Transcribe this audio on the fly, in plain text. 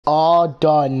All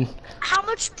done. How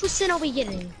much percent are we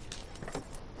getting?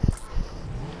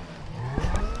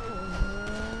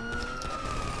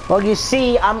 Well, you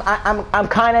see, I'm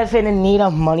kind of in need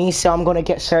of money, so I'm gonna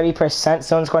get 30%.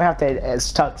 So I'm just gonna have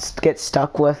to get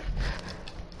stuck with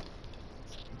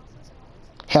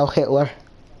Hail Hitler.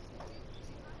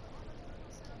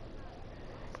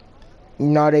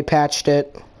 No, they patched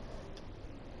it.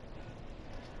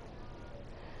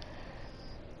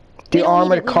 The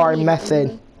armored car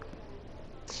method.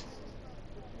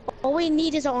 All we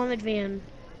need is an armored van.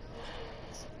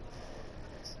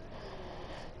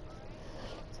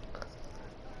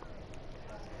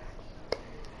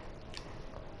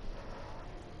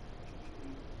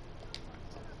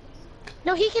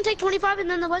 No, he can take 25 and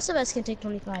then the rest of us can take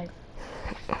 25.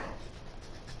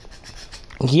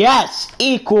 Yes,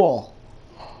 equal.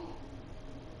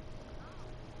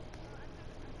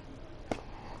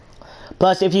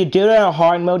 Plus, if you do it in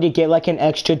hard mode, you get like an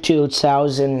extra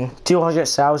 200,000.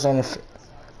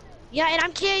 Yeah, and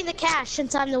I'm carrying the cash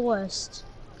since I'm the worst.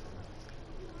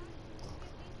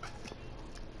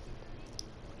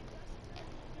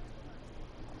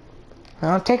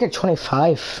 I'll take a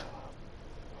 25.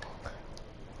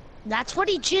 That's what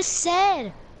he just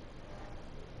said.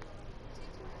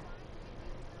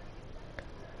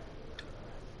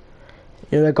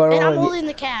 You're gonna and I'm holding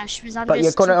the cash because I'm but just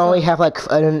you're gonna only have like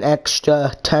an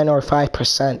extra 10 or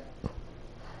 5%.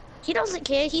 He doesn't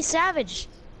care. He's savage.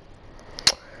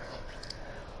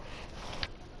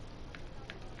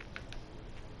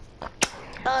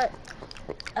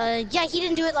 Yeah, he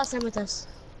didn't do it last time with us.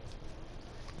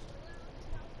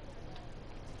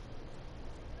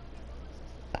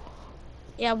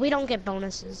 Yeah, we don't get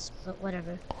bonuses, but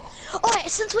whatever. Alright,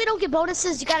 since we don't get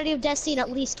bonuses, you gotta give Destiny at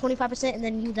least 25% and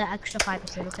then you the extra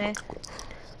 5%, okay?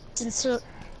 Since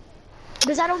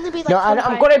does that only be like No,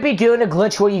 I'm gonna be doing a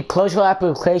glitch where you close your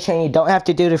application and you don't have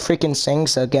to do the freaking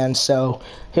things again. So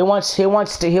he wants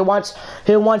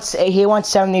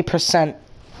 70%.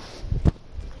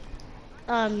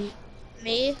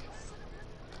 Me?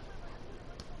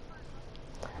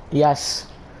 Yes,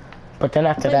 but then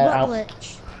after that, I'll.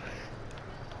 Glitch?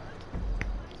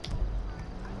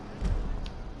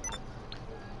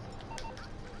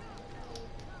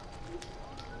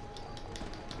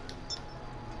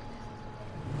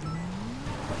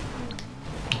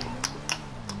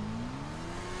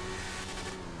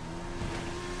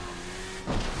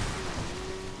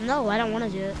 No, I don't want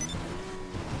to do it.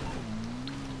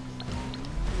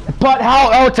 But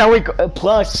how else are we?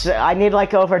 Plus, I need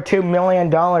like over $2 million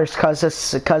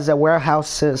because the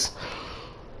warehouses.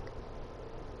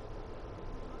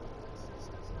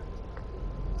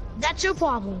 That's your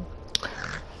problem.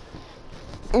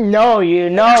 No,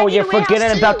 you're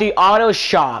forgetting about the auto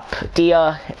shop,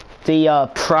 the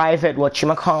private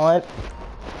whatchamacallit.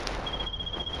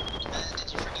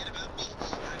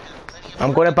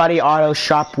 I'm going to buy the auto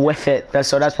shop with it,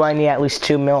 so that's why I need at least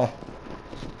 2 mil.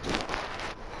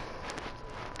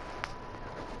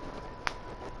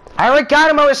 I already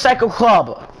got a motorcycle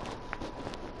club.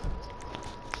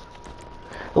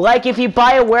 Like if you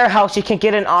buy a warehouse, you can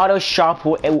get an auto shop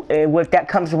that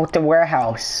comes with the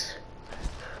warehouse.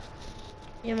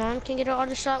 Your mom can get an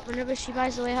auto shop whenever she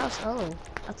buys the warehouse. Oh,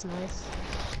 that's nice.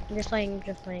 I'm just playing.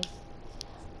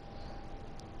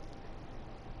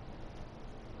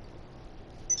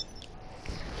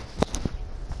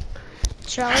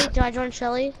 Shelly, do I join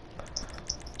Shelly?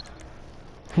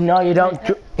 No, you don't.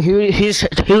 Who's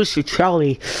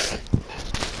Charlie?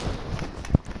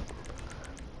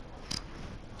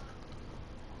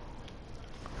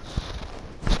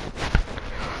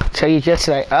 So you just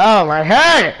like, oh my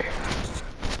head.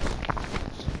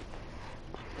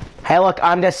 Hey, look,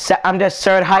 I'm just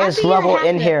third highest level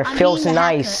in here. Feels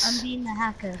nice. I'm being the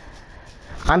hacker.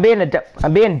 I'm being.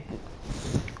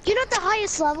 You're not the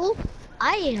highest level.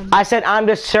 I am. I said I'm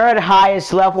the third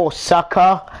highest level,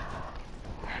 sucker.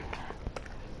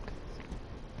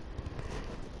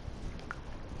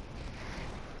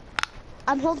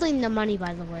 I'm holding the money,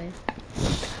 by the way.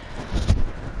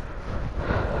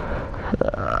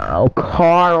 Oh,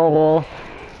 Carl.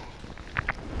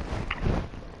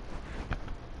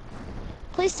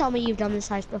 Please tell me you've done this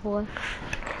heist before.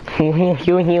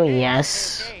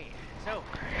 Yes.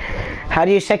 How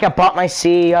do you think I bought my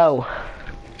CEO?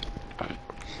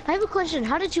 I have a question.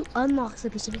 How did you unlock the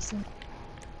Pacific Sun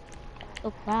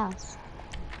so fast?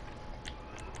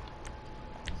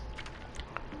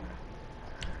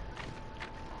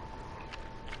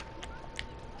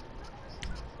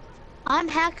 I'm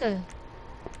hacker.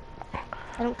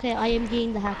 I don't care. I am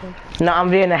being the hacker. No, I'm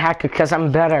being a hacker because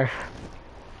I'm better.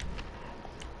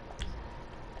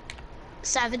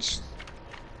 Savage.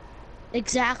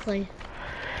 Exactly.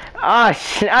 Ah,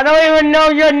 I don't even know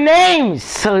your names,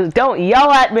 so don't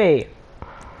yell at me.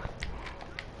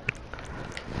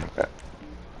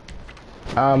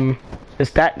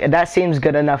 Is that seems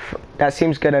good enough? That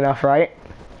seems good enough, right?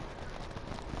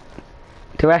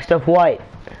 The rest of what?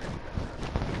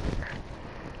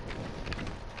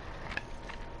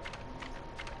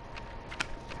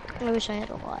 I wish I had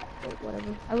a lot, but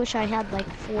whatever. I wish I had like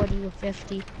 40 or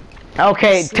 50.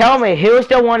 Okay, tell me, who's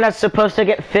the one that's supposed to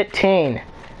get 15?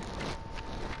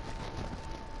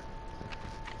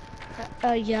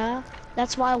 Yeah.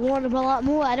 That's why I wanted a lot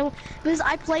more. I don't, because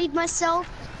I played myself.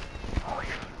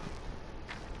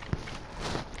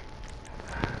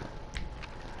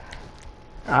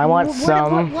 I want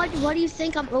some. What do you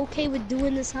think I'm okay with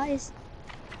doing this heist?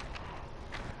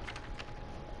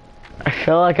 I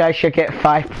feel like I should get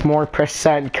 5% more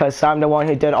because I'm the one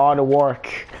who did all the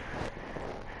work.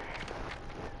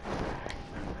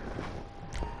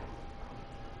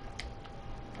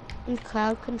 In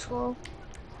crowd control.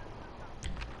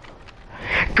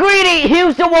 Greedy, he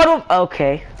was the one who...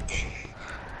 Okay.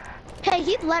 Hey,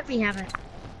 he'd let me have it,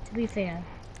 to be fair.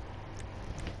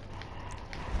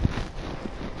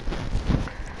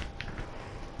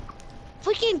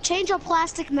 Freaking change our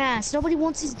plastic masks. Nobody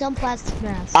wants these dumb plastic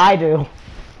masks. I do.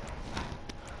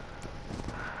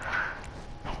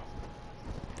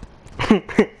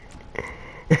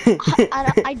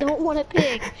 I don't want a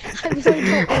pig. I really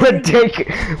don't want a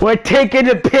pig. We're taking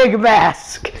the pig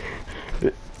mask.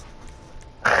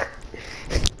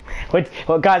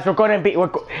 Well, guys, we're going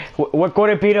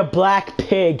to be the black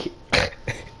pig.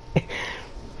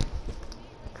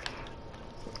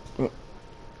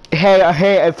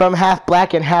 Hey, if I'm half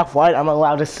black and half white, I'm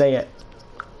allowed to say it.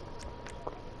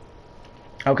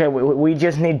 Okay, we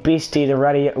just need Beastie to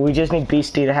ready. We just need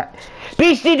Beastie to have.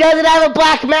 Beastie doesn't have a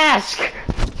black mask.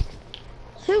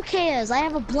 Who cares? I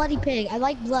have a bloody pig. I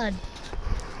like blood.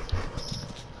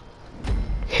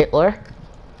 Hitler?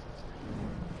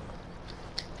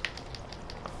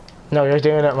 No, you're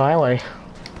doing it my way.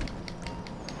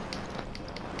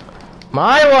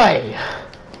 My way!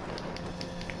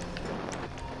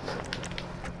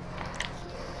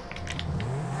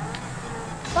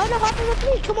 Oh no, hop in with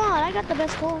me. Come on, I got the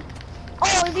best car.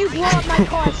 Oh, if you blow up my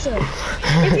car, sir.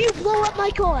 If you blow up my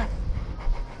car.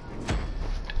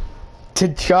 The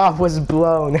job was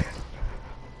blown.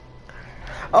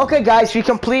 Okay, guys, we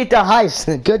complete the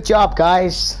heist. Good job,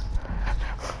 guys.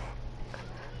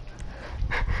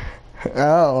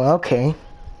 Oh, okay.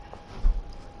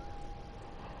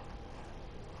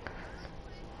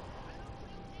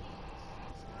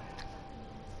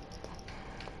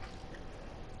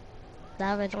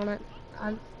 Savage on it.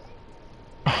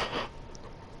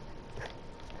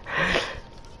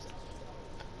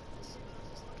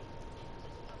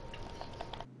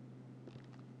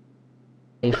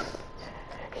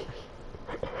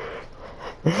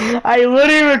 I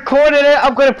literally recorded it.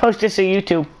 I'm gonna post this to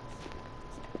YouTube.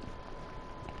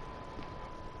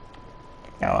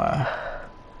 Now,